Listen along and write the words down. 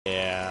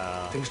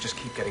Things just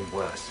keep getting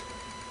worse.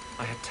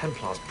 I had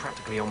Templars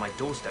practically on my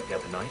doorstep the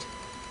other night.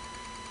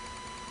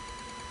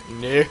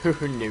 No,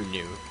 no,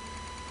 no.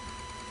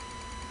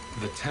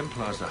 The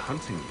Templars are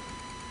hunting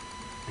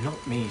you.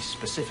 Not me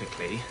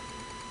specifically.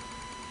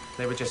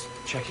 They were just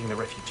checking the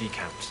refugee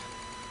camps.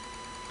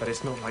 But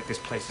it's not like this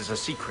place is a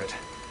secret.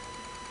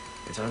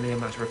 It's only a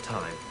matter of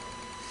time.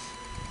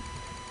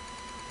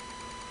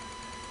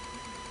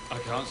 I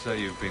can't say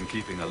you've been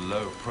keeping a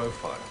low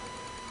profile.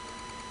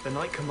 The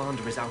Knight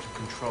Commander is out of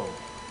control.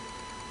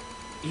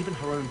 Even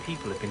her own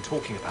people have been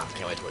talking about it.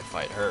 Can't wait till we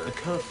fight her. The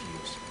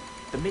curfews,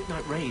 the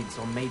midnight raids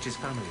on Mage's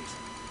families.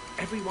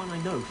 Everyone I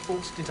know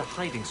forced into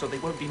hiding so they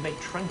won't be made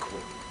tranquil.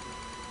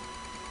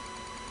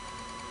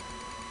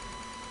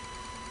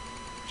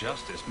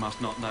 Justice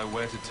must not know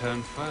where to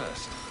turn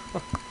first.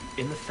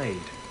 In the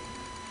Fade,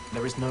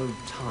 there is no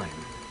time.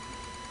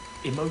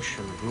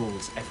 Emotion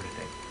rules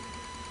everything.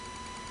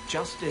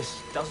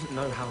 Justice doesn't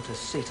know how to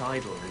sit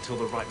idle until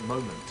the right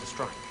moment to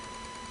strike.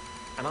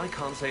 And I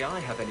can't say I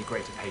have any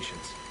greater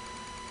patience.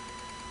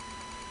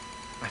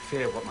 I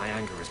fear what my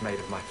anger has made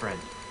of my friend.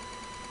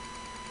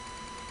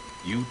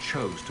 You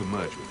chose to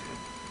merge with him.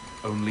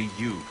 Only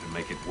you can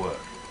make it work.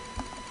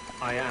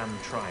 I am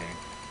trying.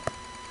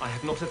 I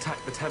have not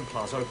attacked the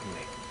Templars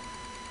openly.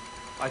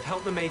 I've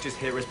helped the mages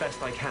here as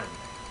best I can.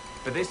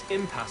 But this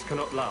impasse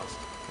cannot last.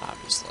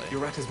 Obviously.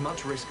 You're at as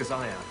much risk as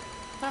I am.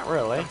 Not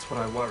really. That's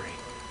what I worry.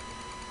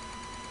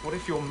 What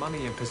if your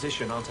money and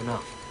position aren't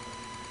enough?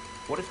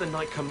 What if the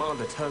Knight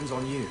Commander turns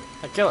on you?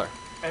 I kill her.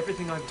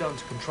 Everything I've done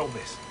to control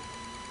this.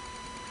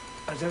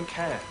 I don't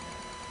care.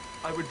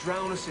 I would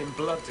drown us in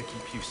blood to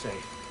keep you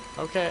safe.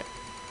 Okay.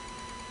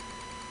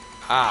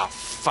 Ah,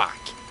 fuck.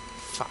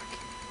 Fuck.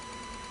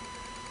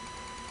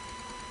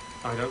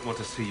 I don't want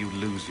to see you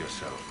lose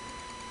yourself.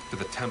 To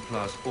the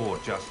Templars or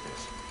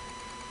Justice.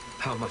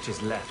 How much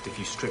is left if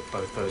you strip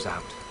both those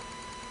out?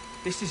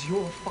 This is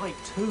your fight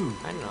too.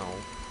 I know.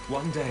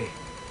 One day,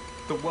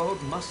 the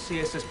world must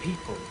see us as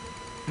people,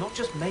 not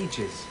just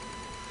mages.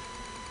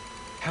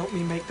 Help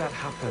me make that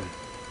happen.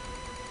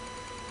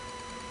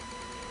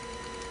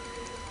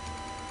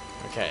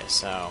 Okay,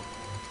 so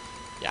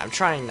yeah, I'm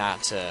trying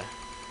not to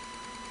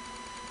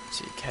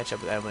see catch up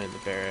with Evelyn in the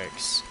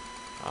barracks,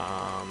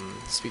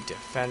 speak to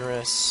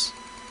Fenris,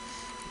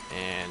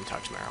 and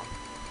talk to Meryl.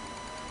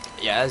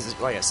 Yeah,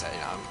 like I said, you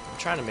know, I'm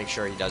trying to make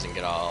sure he doesn't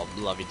get all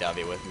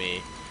lovey-dovey with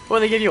me.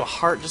 When they give you a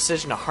heart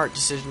decision,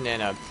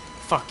 and a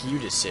fuck you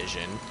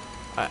decision,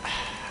 I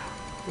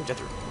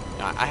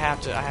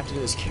have to do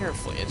this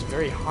carefully. It's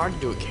very hard to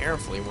do it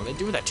carefully when they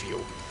do that to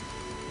you.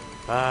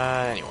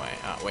 Anyway,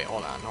 wait,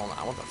 hold on,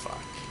 what the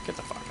fuck? Get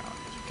the fuck out.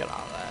 Get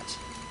out of that.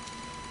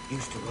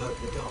 Used to work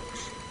the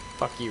docks.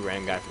 Fuck you,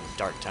 Ram guy from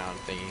the Darktown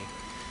thingy.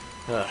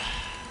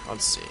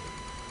 Let's see.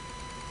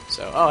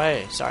 So, oh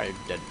hey, sorry,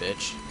 dead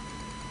bitch.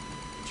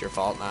 It's your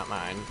fault, not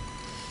mine.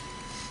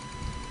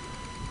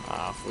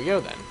 Off we go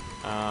then.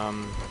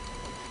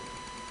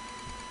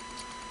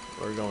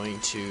 We're going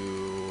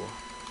to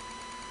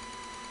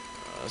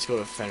let's go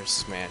to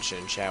Fenris'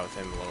 mansion, chat with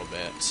him a little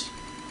bit.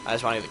 I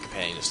just want to get the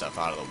companion stuff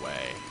out of the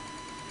way.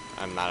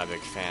 I'm not a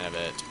big fan of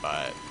it,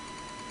 but at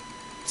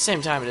the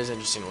same time, it is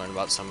interesting to learn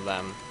about some of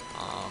them.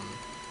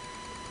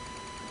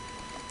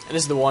 And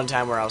this is the one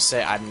time where I'll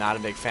say I'm not a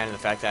big fan of the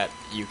fact that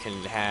you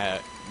can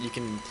have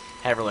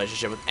a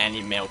relationship with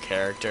any male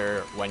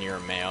character when you're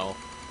a male,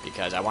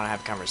 because I want to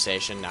have a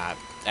conversation, not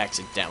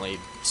accidentally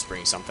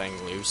spring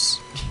something loose.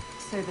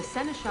 So the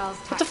Seneschal's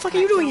What the fuck are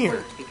you doing here?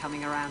 won't be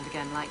coming around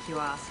again like you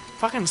asked.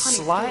 Fucking Funny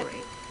slut.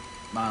 story.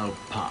 I'll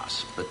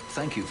pass, but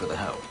thank you for the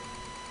help.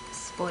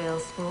 Spoil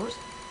sport.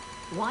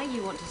 Why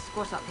you want to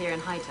squat up here in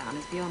Hightown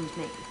is beyond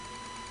me.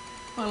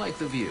 I like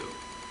the view.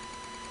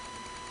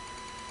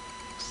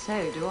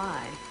 So do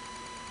I.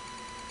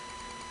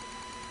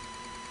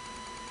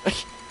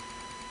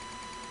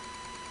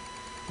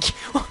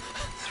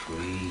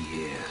 Three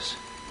years.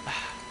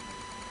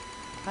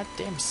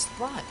 Goddamn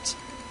slut.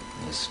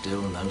 There's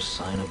still no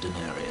sign of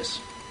Daenerys.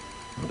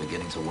 I'm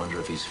beginning to wonder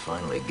if he's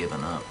finally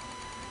given up.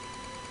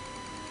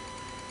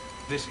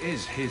 This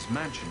is his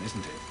mansion,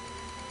 isn't it?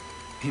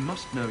 He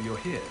must know you're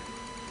here.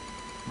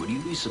 Would you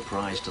be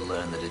surprised to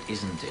learn that it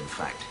isn't, in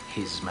fact,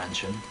 his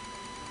mansion?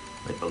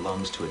 It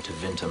belongs to a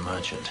Tevinter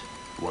merchant,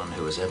 one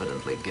who has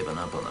evidently given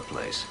up on the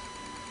place.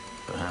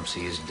 Perhaps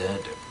he is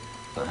dead.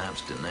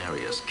 Perhaps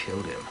Daenerys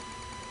killed him.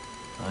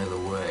 Either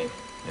way,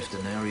 if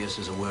Daenerys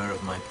is aware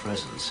of my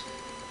presence,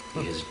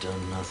 he has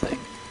done nothing.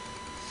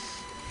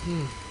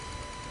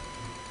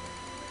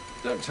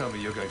 Don't tell me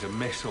you're going to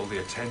miss all the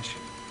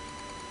attention.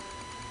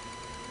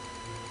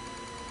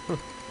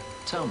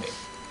 Tell me,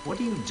 what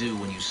do you do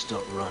when you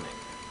stop running?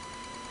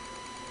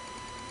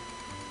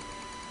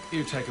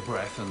 You take a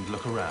breath and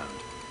look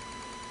around.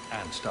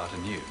 And start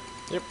anew.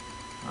 Yep.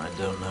 I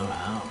don't know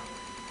how.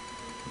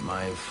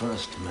 My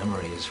first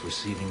memory is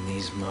receiving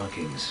these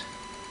markings.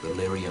 The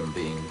lyrium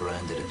being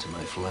branded into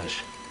my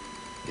flesh.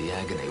 The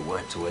agony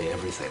wiped away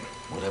everything.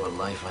 Whatever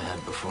life I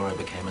had before I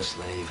became a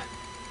slave,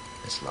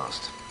 it's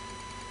lost.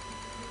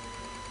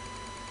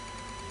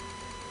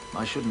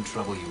 I shouldn't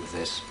trouble you with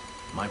this.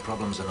 My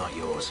problems are not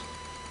yours.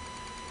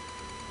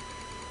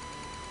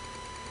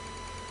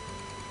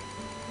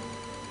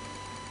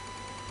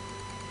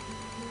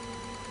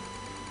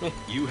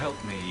 You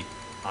help me,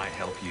 I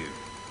help you.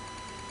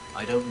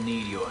 I don't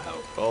need your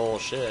help.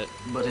 Bullshit.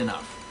 But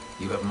enough.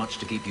 You have much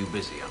to keep you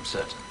busy, I'm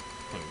certain.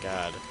 Thank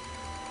God.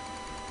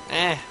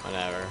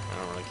 Whatever. I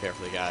don't really care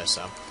for the guy,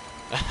 so.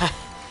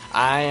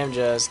 I am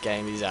just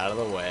getting these out of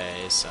the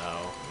way,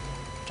 so.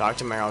 Talk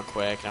to Meryl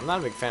quick. And I'm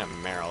not a big fan of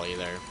Meryl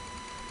either.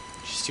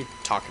 She's too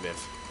talkative.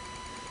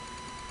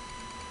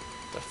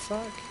 The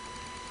fuck?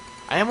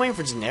 I am waiting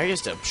for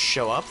Daenerys to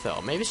show up,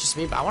 though. Maybe it's just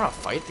me, but I want to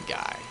fight the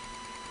guy.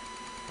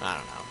 I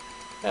don't know.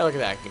 Hey, look at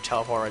that. I can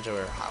teleport right to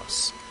her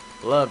house.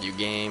 Love you,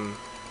 game.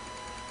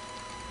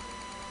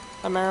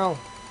 Hi, Meryl.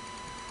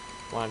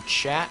 Want to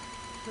chat?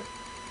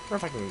 Or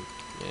if I can...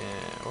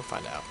 Yeah, we'll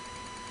find out.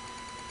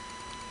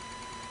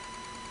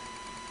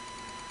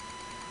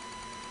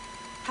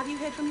 Have you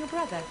heard from your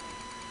brother?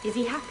 Is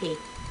he happy?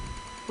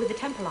 With the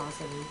Templars,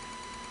 I mean.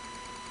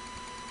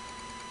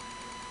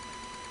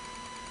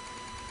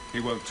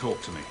 He won't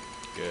talk to me.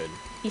 Good.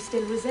 He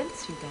still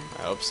resents you then?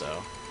 I hope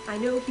so. I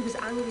know he was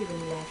angry when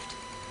you left,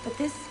 but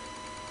this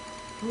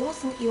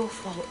wasn't your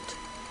fault.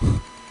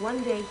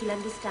 One day he'll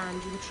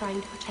understand you were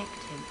trying to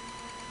protect him.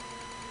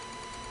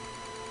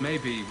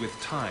 Maybe with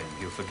time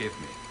he'll forgive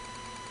me.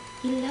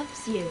 He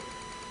loves you.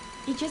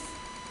 He just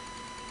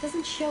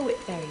doesn't show it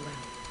very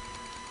well.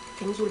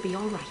 Things will be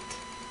all right,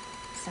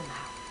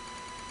 somehow.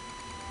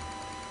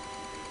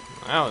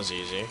 That was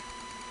easy.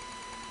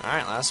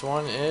 Alright, last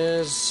one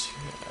is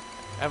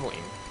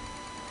Evelyn.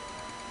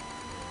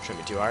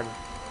 Shouldn't be too hard.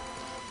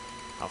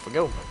 Off we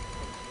go.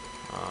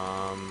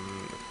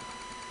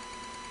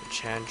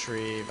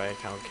 Chantry,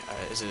 Viscount.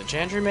 Is it the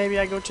Chantry maybe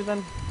I go to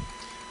then?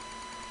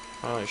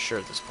 I'm not really sure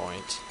at this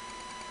point.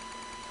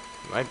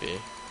 Might be.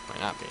 Might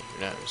not be.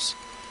 Who knows?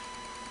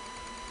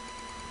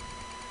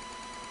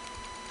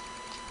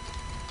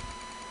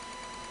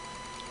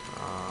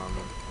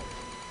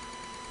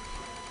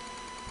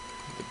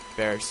 The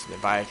barracks, the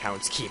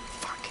Viscount's Keep.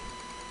 Fuck.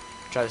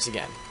 Try this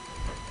again.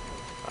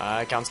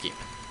 Viscount's Keep.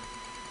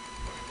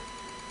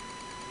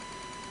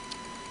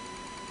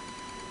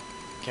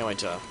 Can't wait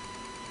to...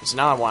 So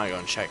now I want to go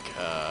and check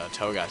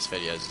Togas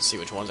videos and see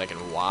which ones I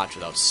can watch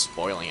without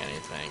spoiling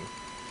anything.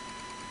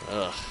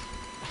 Ugh.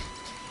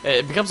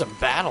 It becomes a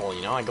battle,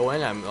 you know? I go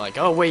in, I'm like,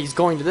 oh wait, he's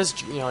going to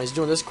this, you know, he's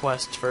doing this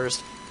quest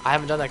first. I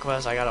haven't done that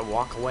quest, I gotta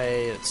walk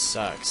away, it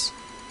sucks.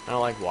 I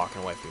don't like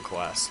walking away from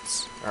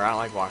quests. Or I don't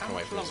like walking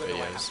away from these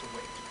videos.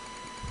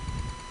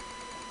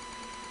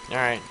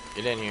 Alright,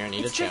 get in here, I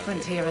need It's a challenge.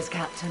 different here as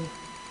captain.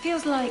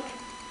 Feels like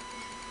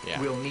Yeah.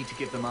 We'll need to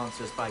give them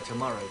answers by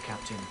tomorrow,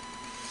 Captain.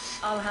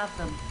 I'll have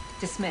them.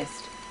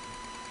 Dismissed.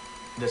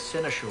 The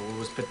Seneschal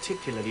was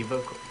particularly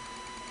vocal.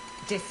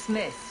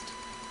 Dismissed.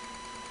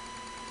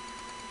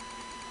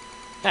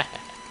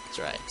 That's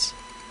right.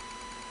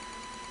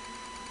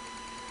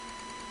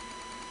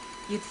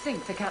 You'd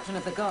think the captain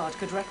of the guard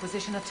could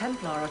requisition a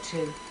Templar or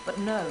two, but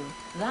no,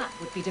 that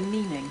would be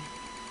demeaning.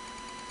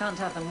 Can't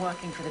have them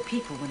working for the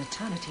people when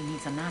eternity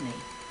needs a nanny.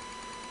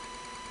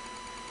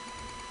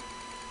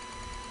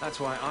 That's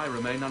why I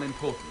remain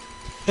unimportant.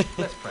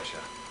 Less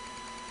pressure.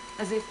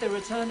 As if the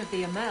return of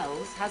the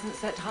Amels hasn't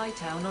set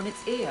Hightown on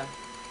its ear.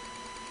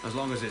 As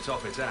long as it's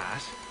off its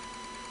ass.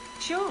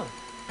 Sure,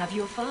 have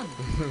your fun.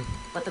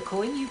 But the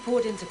coin you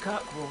poured into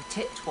Kirkwall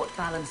tipped what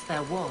balance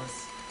there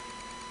was.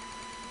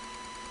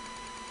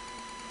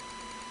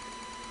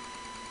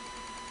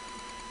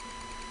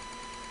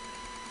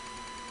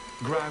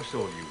 Grouse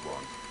all you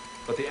want.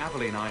 But the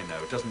Aveline I know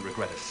doesn't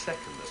regret a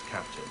second as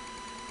captain.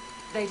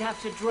 They'd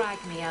have to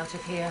drag me out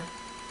of here.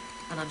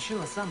 And I'm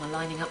sure some are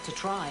lining up to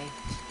try.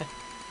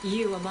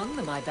 You among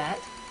them, I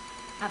bet.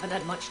 Haven't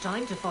had much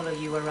time to follow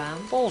you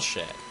around.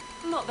 Bullshit.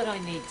 Not that I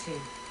need to.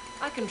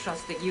 I can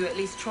trust that you at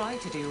least try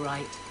to do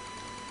right.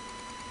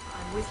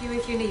 I'm with you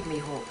if you need me,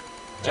 Hawk.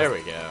 There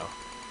we go.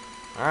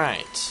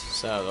 Alright,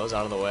 so those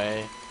out of the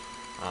way.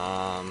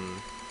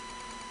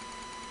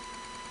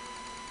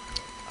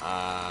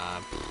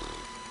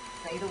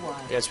 Say the word.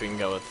 I guess we can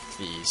go with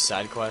the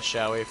side quest,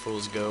 shall we?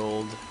 Fool's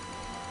Gold.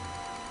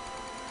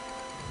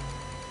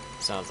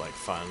 Sounds like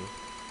fun.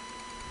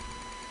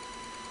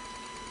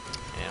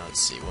 And let's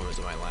see, when was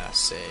my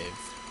last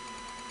save?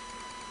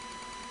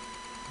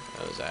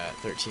 That was at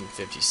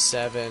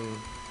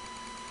 1357.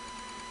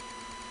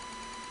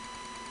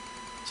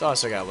 So I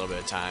still got a little bit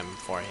of time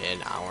before I hit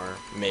an hour.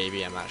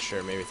 Maybe, I'm not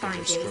sure. Maybe things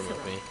are screwing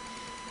with me.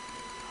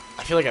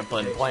 I feel like I've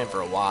been playing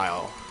for a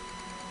while.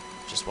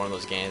 Just one of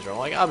those games where I'm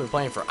like, I've been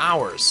playing for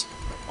hours.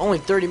 Only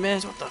 30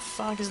 minutes? What the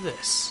fuck is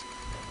this?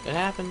 It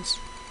happens.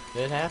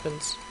 It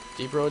happens.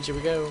 Deep roads, here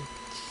we go.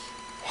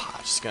 Wow,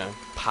 I'm just gonna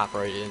pop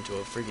right into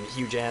a freaking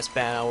huge ass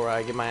battle where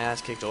I get my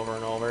ass kicked over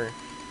and over.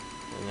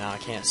 And now I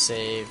can't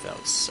save. That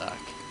would suck.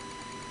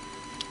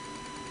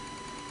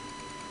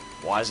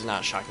 Why is it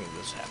not shocking that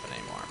this happen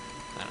anymore?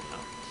 I don't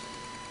know.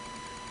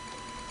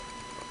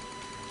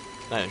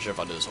 Not even sure if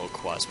I'll do this whole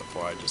quest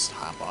before I just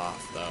hop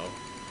off, though.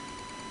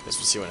 Guess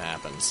we'll see what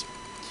happens.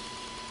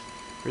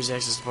 Here's the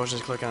access to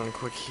potions, click on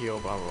quick heal,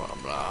 blah blah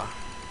blah.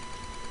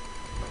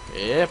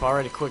 Yep,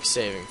 already quick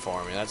saving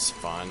for me, that's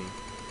fun.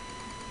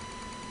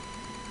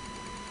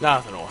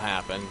 Nothing will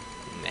happen.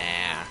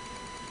 Nah.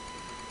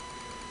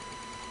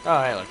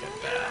 Oh, hey, look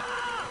at that.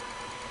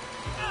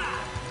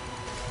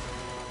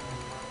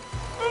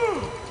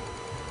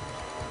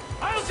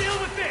 I'll deal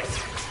with this!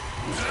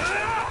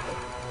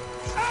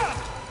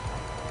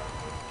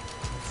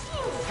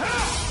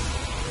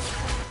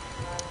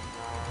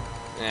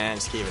 And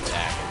just keep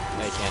attacking.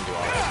 They can't do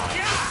all that much.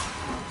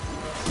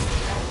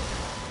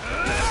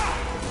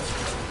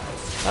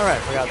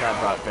 Alright, forgot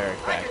that brought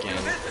Barrack back in.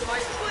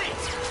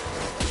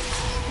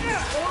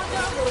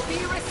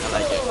 I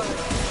like it.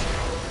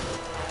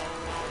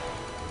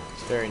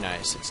 It's very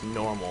nice. It's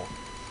normal.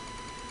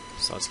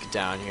 So let's get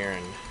down here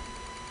and...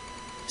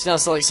 See, now,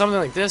 so like something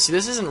like this, see,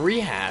 this isn't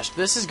rehashed.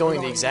 This is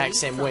going the exact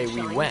same way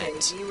we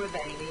went.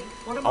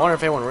 I wonder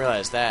if anyone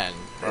realized that,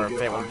 or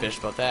if anyone bitched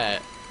about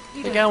that.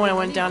 The guy, when I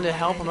went down to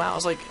help him out, I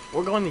was like,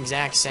 we're going the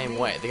exact same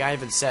way. The guy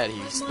even said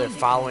they're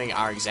following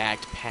our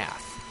exact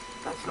path.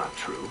 That's not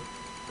true.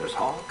 There's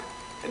Hawk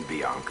and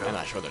Bianca. I'm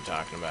not sure what they're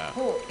talking about.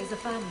 Hawk is a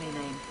family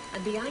name,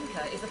 and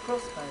Bianca is a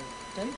crossbow. Don't